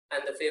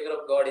 and the favor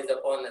of God is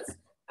upon us.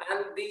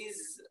 And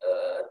these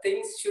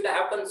things should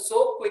happen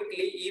so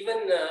quickly.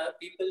 Even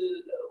people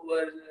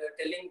were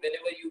telling,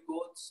 whenever you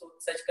go to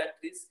such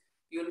countries,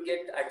 you'll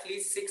get at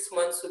least 6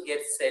 months to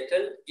get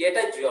settled, get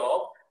a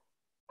job.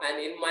 And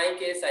in my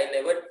case, I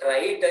never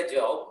tried a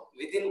job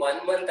within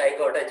 1 month I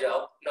got a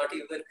job, not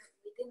even.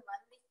 Within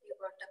 1 week, you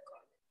got a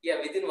call. Yeah,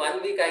 within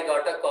 1 week I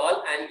got a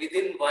call, and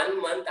within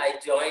 1 month I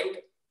joined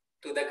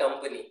to the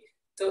company.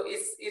 So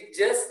it's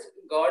just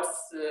God's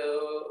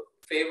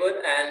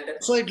favor. And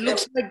So it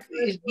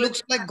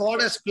looks like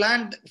God has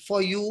planned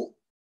for you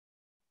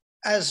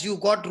as you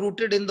got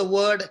rooted in the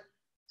word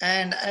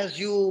and as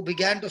you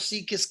began to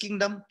seek his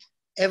kingdom,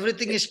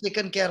 everything is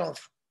taken care of.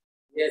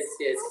 Yes.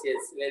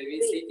 When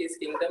we seek his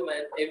kingdom,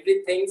 and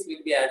everything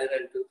will be added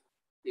unto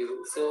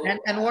you. So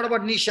And what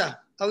about Nisha?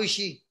 How is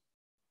she?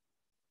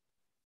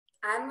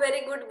 I'm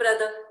very good,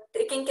 brother.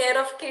 Taking care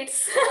of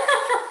kids.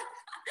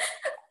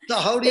 So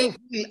how do you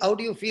feel? How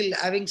do you feel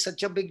having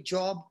such a big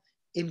job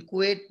in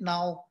Kuwait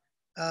now,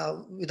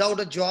 without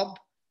a job,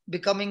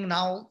 becoming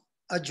now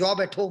a job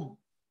at home?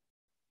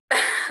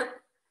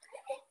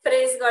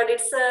 Praise God.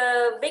 It's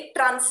a big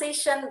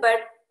transition, but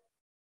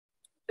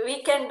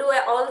we can do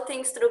all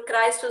things through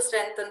Christ who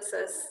strengthens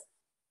us.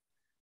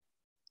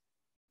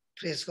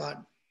 Praise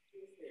God.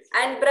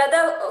 And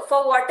brother,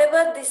 for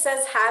whatever this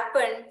has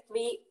happened,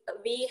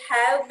 we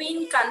have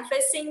been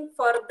confessing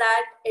for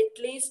that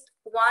at least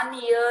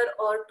 1 year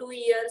or 2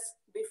 years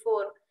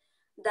before,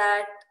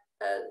 that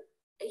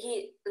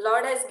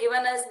Lord has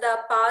given us the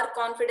power,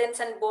 confidence,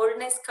 and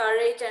boldness,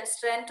 courage, and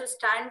strength to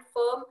stand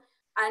firm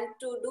and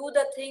to do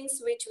the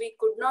things which we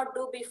could not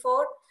do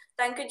before.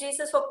 Thank you,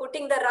 Jesus, for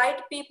putting the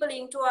right people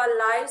into our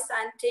lives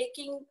and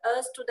taking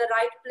us to the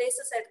right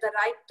places at the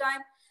right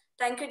time.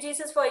 Thank you,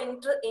 Jesus, for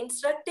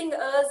instructing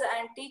us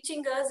and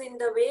teaching us in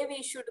the way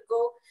we should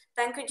go.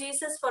 Thank you,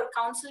 Jesus, for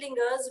counseling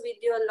us with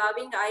your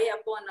loving eye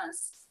upon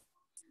us.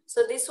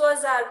 So this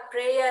was our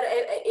prayer.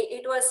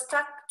 It was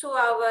stuck to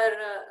our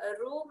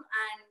room,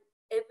 and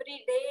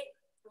every day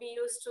we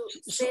used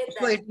to say that.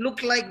 So it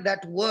looked like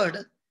that word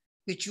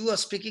which you were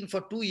speaking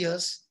for 2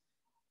 years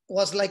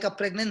was like a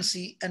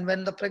pregnancy. And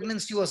when the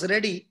pregnancy was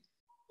ready,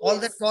 all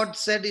that God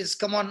said is,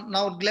 come on,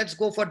 now let's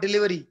go for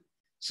delivery.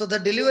 So the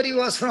delivery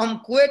was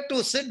from Kuwait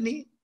to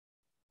Sydney.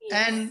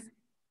 Yes. And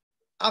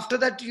after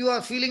that, you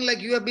are feeling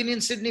like you have been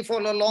in Sydney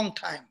for a long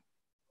time.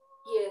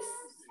 Yes.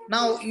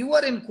 Now you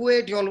were in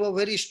Kuwait, you all were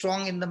very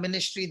strong in the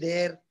ministry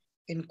there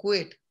in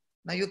Kuwait.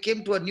 Now you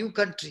came to a new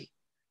country.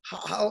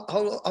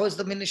 How is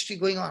the ministry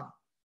going on?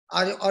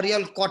 Are you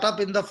all caught up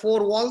in the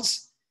four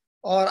walls,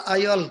 or are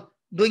you all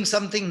doing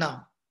something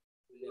now?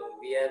 No,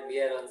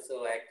 we are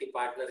also active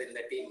partner in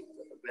the team.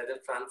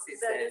 Brother Francis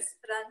and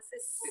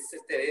Sister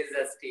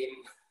Teresa's team.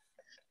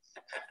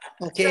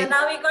 Okay. So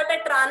now we got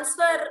a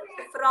transfer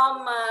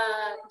from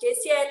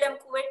JCILM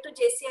Kuwait to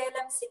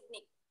JCILM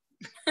Sydney.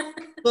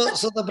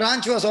 So the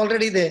branch was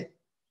already there.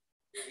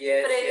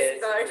 Yes,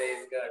 Praise God.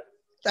 Praise God.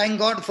 Thank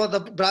God for the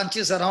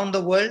branches around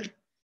the world,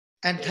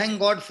 and thank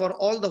God for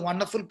all the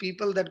wonderful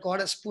people that God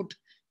has put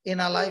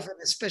in our life,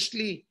 and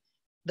especially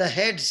the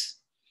heads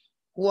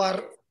who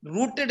are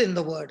rooted in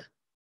the word.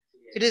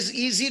 It is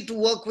easy to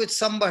work with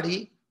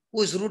somebody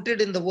who is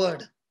rooted in the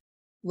word.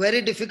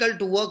 Very difficult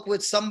to work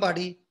with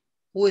somebody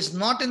who is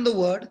not in the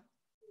word,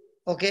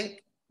 okay,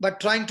 but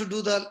trying to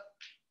do the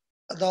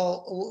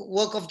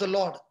work of the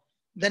Lord.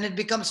 Then it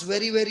becomes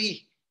very,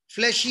 very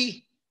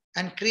fleshy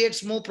and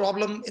creates more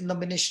problem in the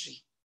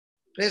ministry.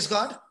 Praise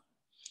God.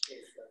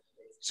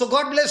 So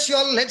God bless you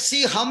all. Let's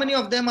see how many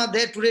of them are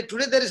there today.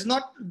 Today there is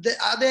not,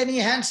 are there any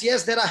hands?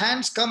 Yes, there are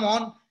hands. Come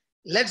on.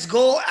 Let's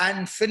go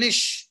and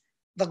finish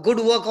the good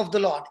work of the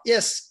Lord.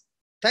 Yes.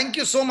 Thank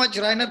you so much,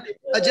 Rainer.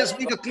 I just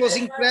make a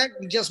closing prayer.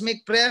 We just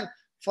make prayer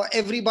for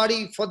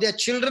everybody, for their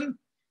children,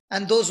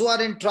 and those who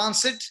are in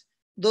transit,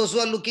 those who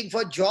are looking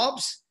for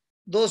jobs,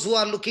 those who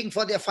are looking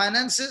for their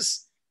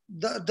finances.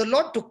 The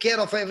Lord took care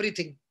of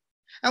everything.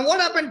 And what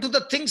happened to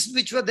the things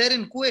which were there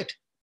in Kuwait?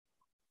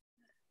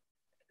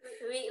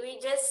 We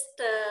just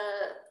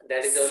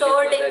that is only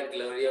sowed for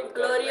the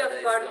glory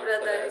of God,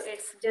 brother.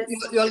 It's just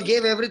you all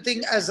gave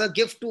everything as a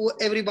gift to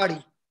everybody.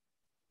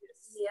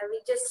 Yeah,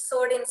 we just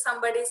sowed in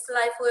somebody's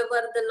life,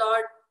 whoever the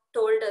Lord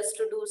told us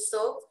to do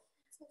so.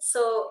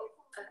 So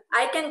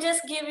I can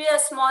just give you a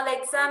small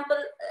example.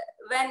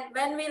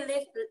 When we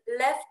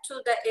left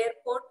to the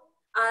airport,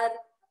 our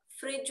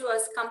fridge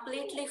was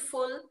completely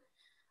full.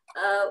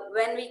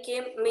 When we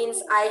came,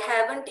 means I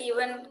haven't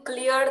even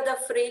cleared the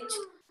fridge.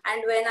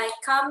 And when I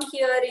come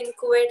here in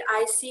Kuwait,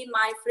 I see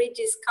my fridge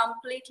is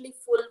completely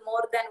full,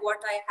 more than what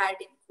I had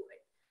in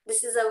Kuwait.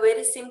 This is a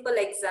very simple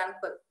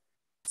example.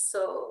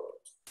 So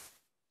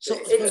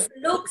it's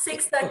Luke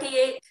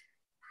 6:38.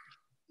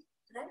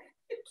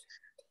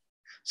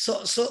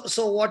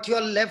 So what you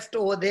are left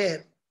over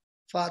there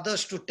for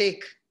others to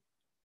take,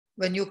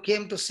 when you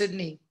came to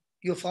Sydney,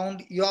 you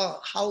found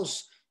your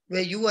house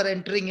where you were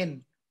entering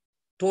in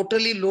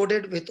totally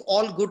loaded with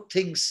all good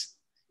things.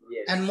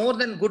 Yes. And more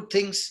than good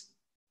things,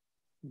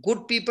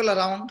 good people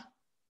around,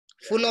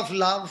 full of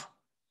love,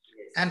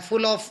 and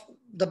full of,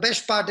 the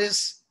best part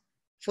is,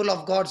 full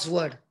of God's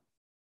word.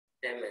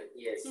 Amen.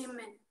 Yes.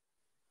 Amen.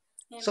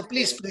 So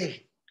please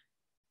pray.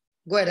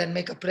 Go ahead and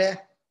make a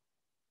prayer.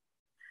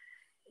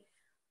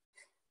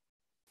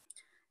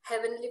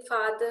 Heavenly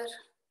Father,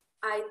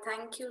 I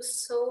thank you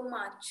so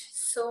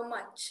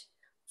much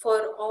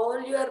for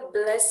all your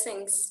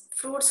blessings,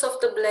 fruits of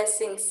the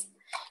blessings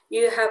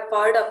you have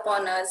poured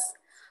upon us.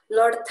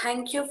 Lord,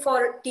 thank you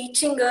for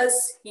teaching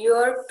us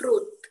your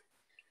truth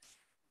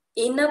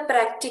in a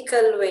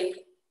practical way,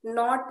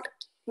 not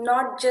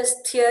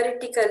just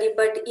theoretically,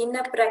 but in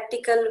a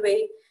practical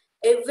way,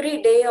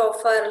 every day of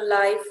our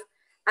life,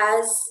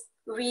 as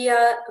we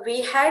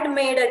had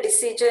made a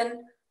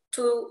decision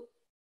to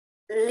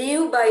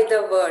live by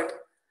the word.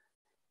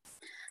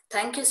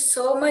 Thank you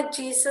so much,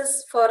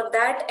 Jesus, for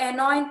that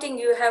anointing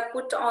you have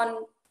put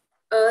on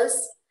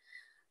us,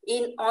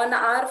 on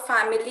our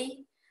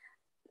family,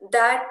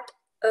 that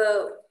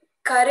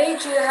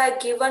courage you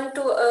have given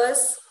to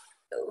us,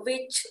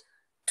 which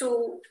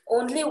to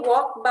only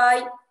walk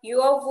by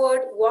your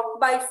word,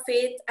 walk by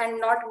faith and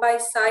not by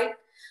sight.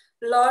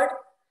 Lord,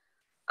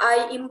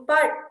 I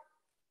impart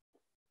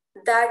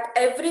that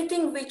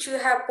everything which you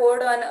have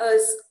poured on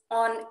us,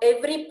 on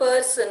every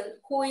person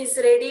who is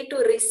ready to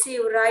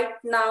receive right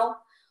now,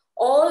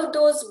 all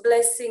those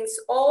blessings,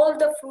 all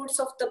the fruits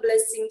of the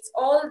blessings,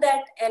 all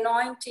that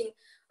anointing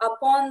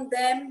upon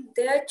them,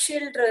 their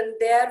children,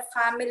 their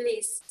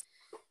families,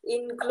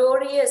 in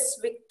glorious,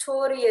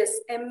 victorious,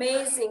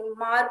 amazing,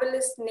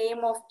 marvelous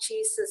name of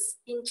Jesus.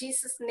 In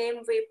Jesus'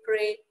 name we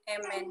pray.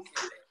 Amen.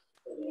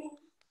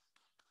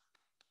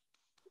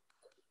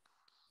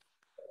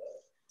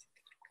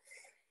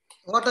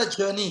 What a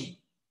journey.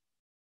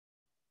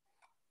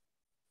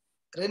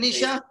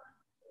 Renisha?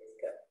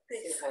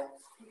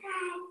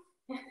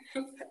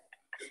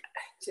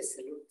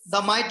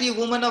 The mighty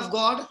woman of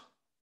God?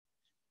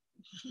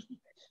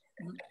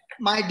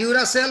 My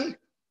Duracell?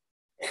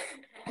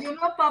 You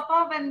know,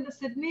 Papa, when the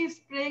Sydney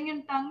is praying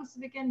in tongues,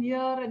 we can hear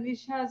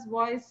Anisha's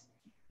voice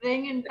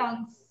praying in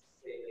tongues.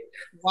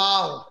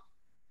 Wow.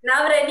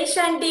 Now Renisha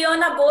and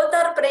Diona both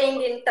are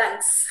praying in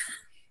tongues.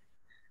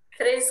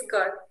 Praise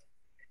God.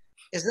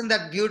 Isn't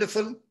that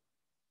beautiful?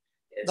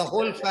 The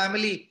whole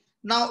family.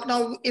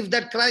 Now, if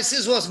that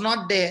crisis was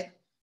not there,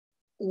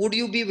 would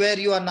you be where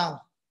you are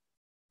now?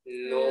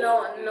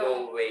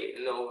 No way.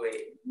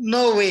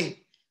 No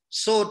way.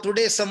 So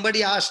today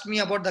somebody asked me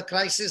about the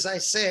crisis. I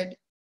said,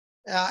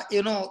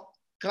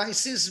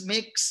 crisis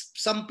makes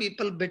some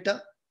people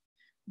bitter,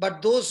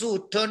 but those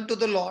who turn to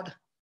the Lord,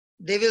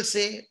 they will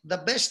say the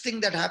best thing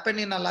that happened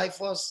in our life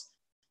was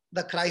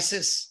the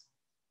crisis,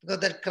 because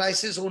that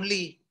crisis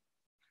only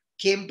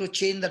came to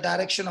change the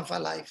direction of our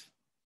life.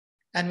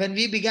 And when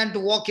we began to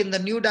walk in the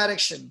new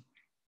direction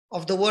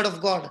of the Word of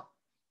God,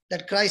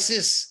 that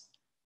crisis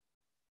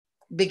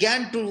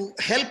began to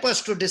help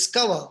us to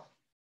discover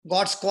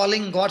God's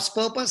calling, God's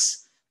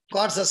purpose,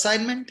 God's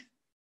assignment.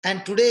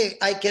 And today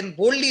I can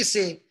boldly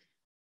say,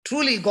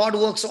 truly God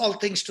works all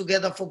things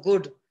together for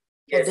good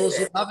for those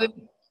who love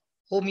Him,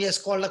 whom He has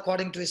called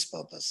according to His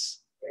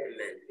purpose.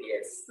 Amen.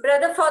 Yes.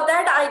 Brother, for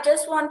that, I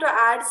just want to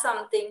add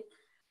something.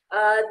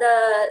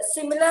 The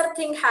similar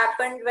thing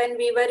happened when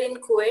we were in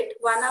Kuwait.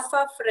 One of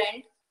our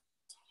friend,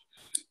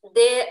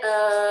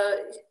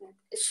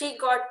 she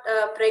got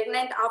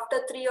pregnant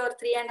after 3 or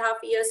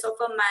 3.5 years of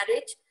a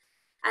marriage,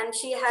 and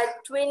she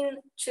had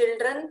twin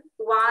children.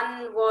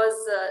 One was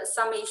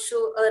some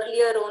issue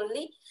earlier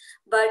only,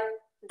 but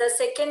the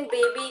second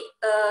baby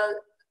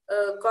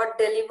got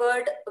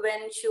delivered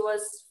when she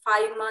was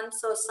 5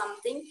 months or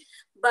something.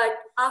 But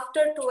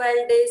after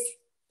 12 days,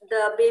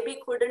 the baby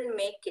couldn't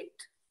make it.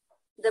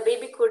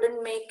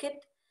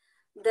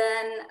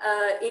 Then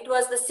it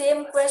was the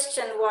same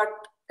question what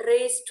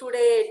raised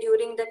today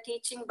during the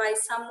teaching by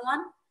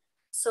someone.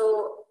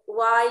 So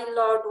why,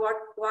 Lord,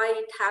 why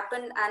it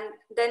happened? And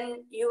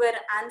then you were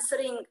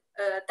answering,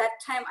 that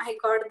time I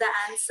got the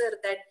answer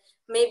that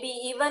maybe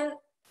even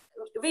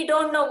we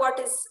don't know what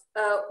is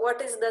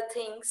the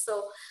thing.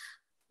 So,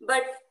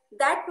 but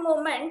that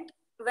moment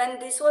when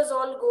this was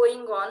all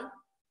going on,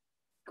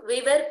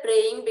 we were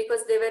praying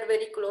because they were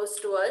very close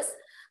to us.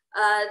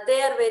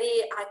 They are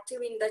very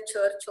active in the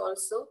church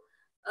also.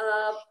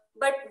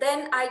 But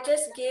then I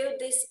just gave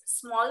this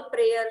small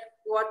prayer,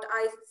 what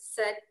I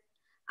said,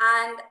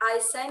 and I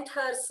sent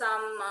her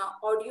some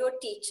audio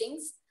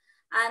teachings.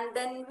 And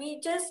then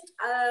we just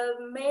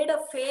made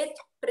a faith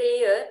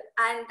prayer,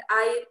 and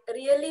I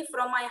really,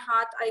 from my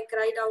heart, I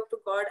cried out to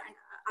God.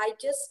 And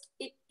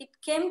it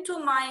came to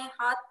my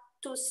heart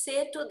to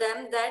say to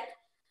them that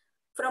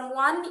from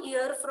 1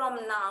 year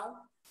from now,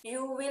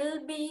 you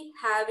will be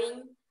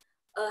having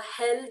a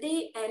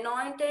healthy,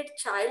 anointed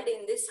child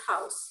in this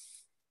house.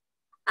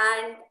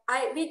 And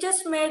we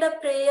just made a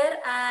prayer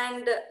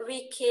and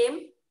we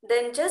came.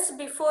 Then just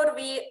before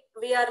we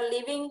are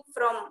leaving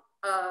from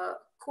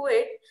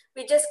Kuwait,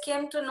 we just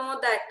came to know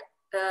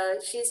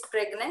that she's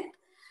pregnant.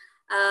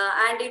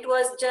 And it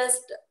was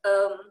just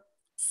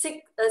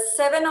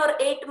 7 or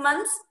 8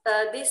 months,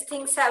 these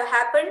things have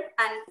happened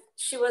and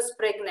she was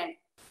pregnant.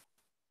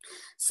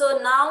 So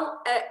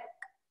now,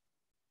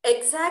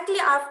 exactly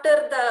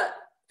after the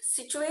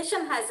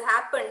situation has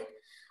happened,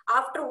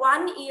 after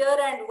 1 year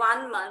and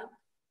 1 month,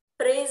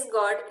 praise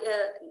God,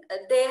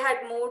 they had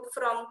moved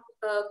from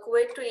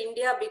Kuwait to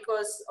India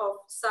because of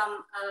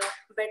some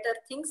better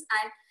things,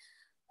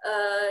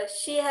 and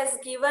she has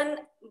given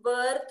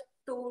birth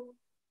to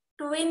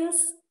twins,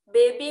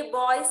 baby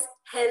boys,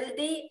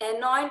 healthy,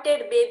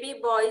 anointed baby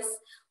boys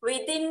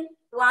within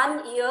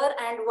 1 year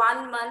and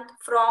 1 month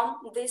from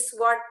this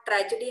what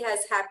tragedy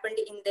has happened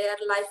in their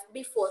life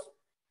before.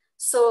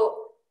 So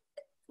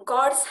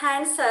God's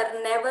hands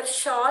are never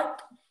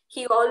short.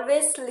 He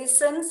always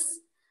listens.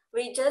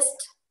 We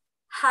just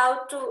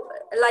have to,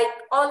 like,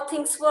 all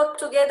things work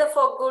together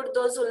for good,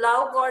 those who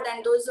love God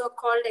and those who are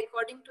called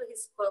according to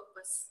his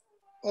purpose.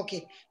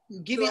 Okay,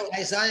 give me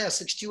Isaiah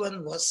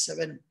 61 verse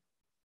 7.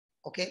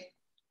 Okay,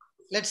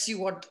 let's see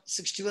what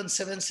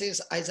 61:7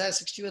 says. Isaiah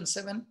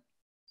 61:7.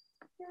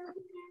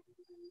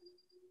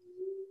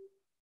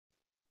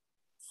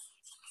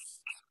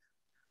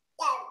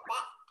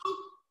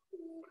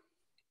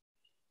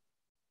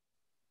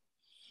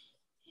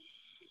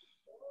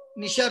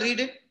 Nisha, read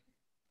it.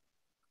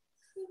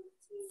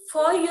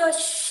 For your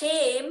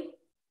shame,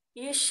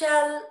 you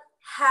shall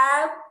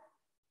have,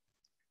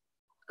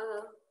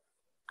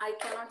 I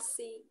cannot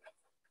see.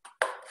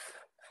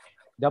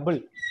 Double.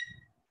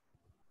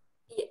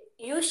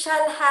 You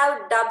shall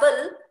have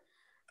double,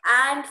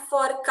 and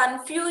for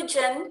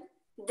confusion,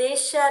 they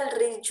shall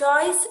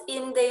rejoice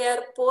in their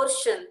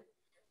portion.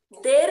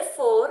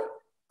 Therefore,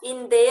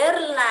 in their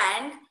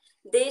land,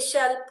 they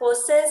shall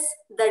possess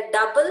the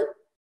double.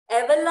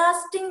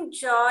 Everlasting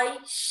joy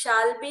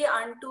shall be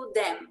unto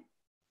them.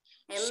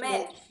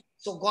 Amen.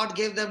 So God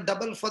gave them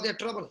double for their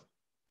trouble.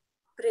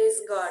 Praise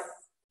God.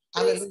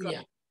 Praise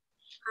Hallelujah.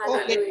 God.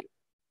 Okay. Hallelujah.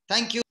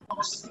 Thank you.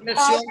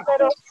 Bless you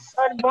all.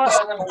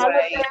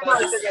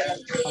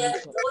 Their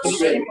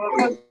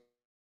portion.